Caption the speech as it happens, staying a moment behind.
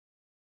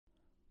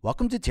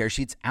Welcome to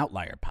Tearsheet's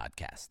Outlier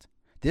Podcast.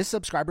 This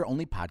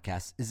subscriber-only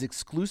podcast is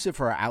exclusive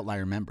for our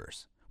Outlier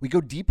members. We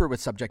go deeper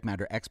with subject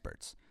matter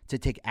experts to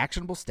take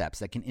actionable steps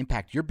that can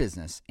impact your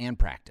business and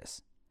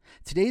practice.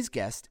 Today's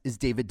guest is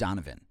David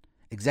Donovan,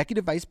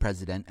 Executive Vice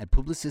President at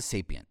Publicis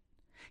Sapient.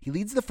 He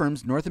leads the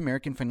firm's North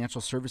American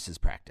financial services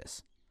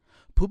practice.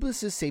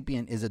 Publicis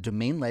Sapient is a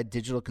domain-led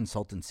digital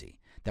consultancy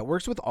that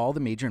works with all the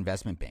major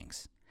investment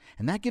banks.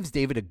 And that gives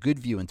David a good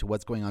view into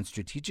what's going on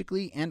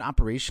strategically and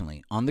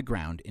operationally on the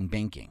ground in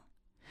banking.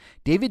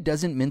 David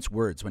doesn't mince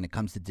words when it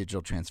comes to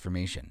digital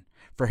transformation.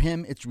 For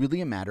him, it's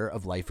really a matter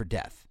of life or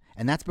death,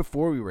 and that's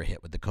before we were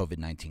hit with the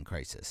COVID-19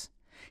 crisis.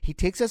 He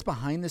takes us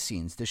behind the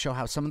scenes to show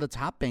how some of the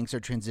top banks are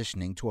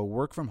transitioning to a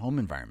work-from-home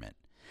environment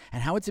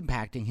and how it's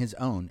impacting his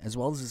own as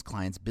well as his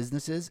clients'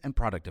 businesses and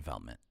product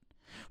development.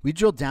 We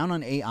drill down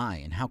on AI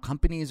and how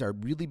companies are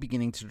really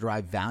beginning to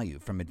derive value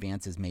from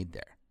advances made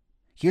there.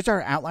 Here's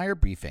our Outlier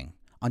briefing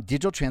on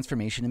digital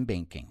transformation in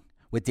banking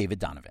with David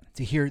Donovan.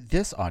 To hear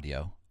this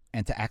audio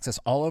and to access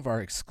all of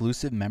our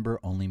exclusive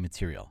member-only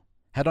material,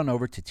 head on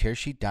over to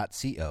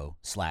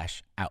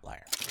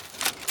tearsheet.co/outlier.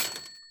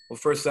 Well,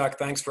 first, Zach,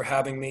 thanks for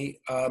having me.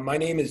 My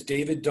name is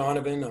David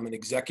Donovan. I'm an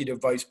Executive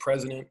Vice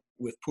President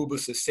with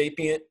Publicis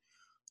Sapient.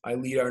 I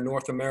lead our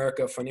North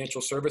America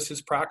financial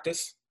services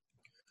practice.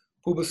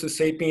 Publicis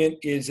Sapient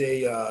is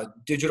a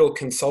digital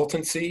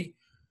consultancy.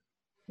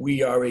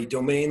 We are a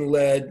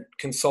domain-led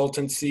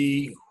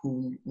consultancy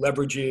who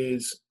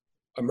leverages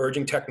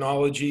emerging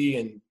technology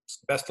and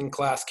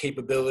best-in-class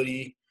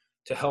capability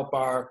to help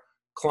our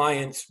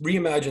clients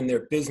reimagine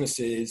their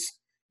businesses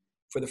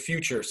for the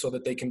future so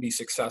that they can be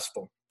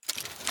successful.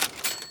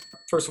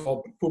 First of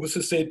all,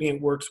 Publicis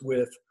Sapient works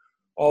with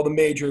all the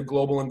major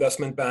global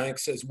investment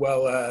banks as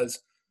well as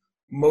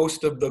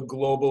most of the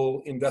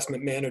global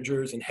investment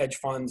managers and hedge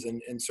funds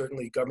and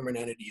certainly government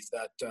entities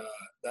that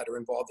are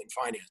involved in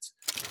finance.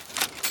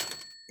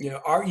 You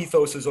know, our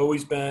ethos has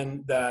always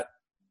been that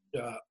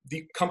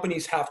the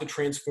companies have to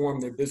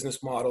transform their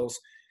business models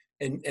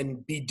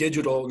and be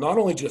digital, not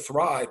only to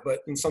thrive, but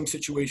in some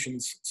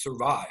situations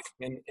survive.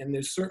 And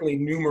there's certainly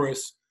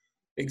numerous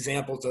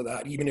examples of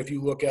that. Even if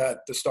you look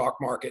at the stock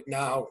market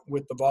now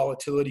with the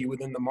volatility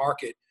within the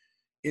market,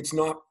 it's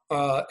not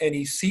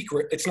any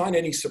secret, it's not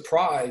any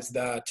surprise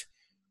that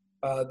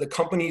the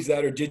companies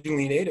that are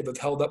digitally native have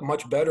held up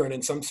much better and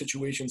in some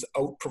situations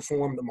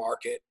outperform the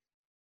market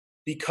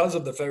because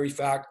of the very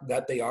fact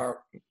that they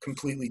are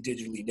completely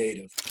digitally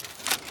native.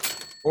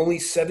 Only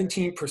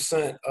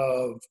 17%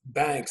 of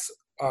banks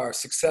are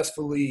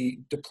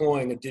successfully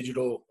deploying a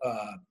digital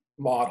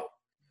model.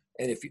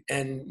 And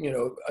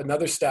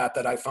another stat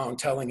that I found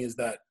telling is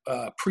that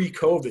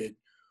pre-COVID,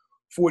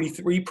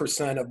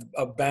 43%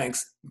 of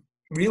banks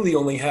really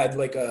only had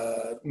like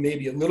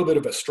maybe a little bit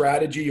of a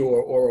strategy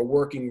or a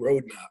working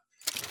roadmap.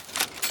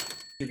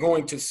 You're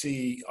going to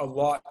see a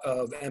lot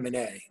of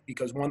M&A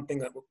because one thing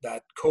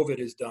that COVID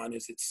has done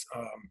is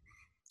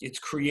it's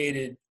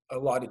created a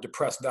lot of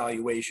depressed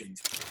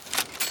valuations.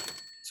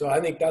 So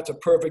I think that's a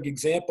perfect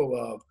example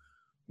of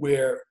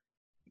where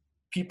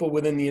people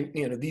within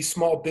these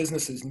small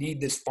businesses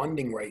need this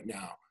funding right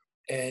now.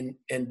 And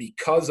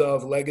because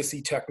of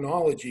legacy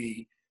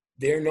technology,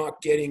 they're not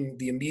getting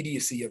the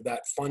immediacy of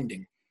that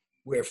funding,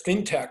 where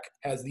fintech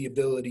has the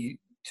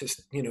ability to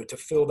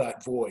fill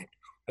that void.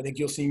 I think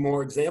you'll see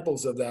more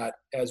examples of that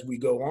as we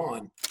go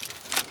on.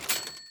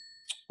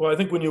 Well, I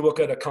think when you look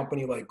at a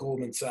company like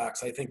Goldman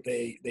Sachs, I think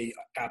they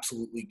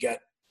absolutely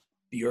get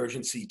the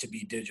urgency to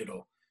be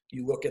digital.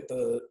 You look at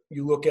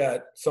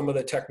some of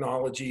the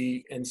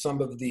technology and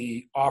some of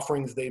the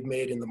offerings they've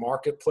made in the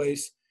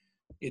marketplace.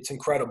 It's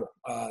incredible.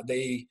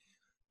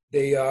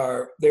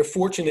 They're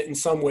fortunate in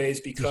some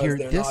ways because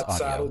they're not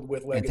saddled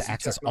with legacy technology. And to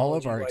access all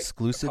of our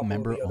exclusive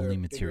member-only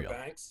material,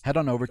 head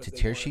on over to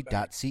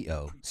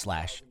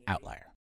tearsheet.co/outlier.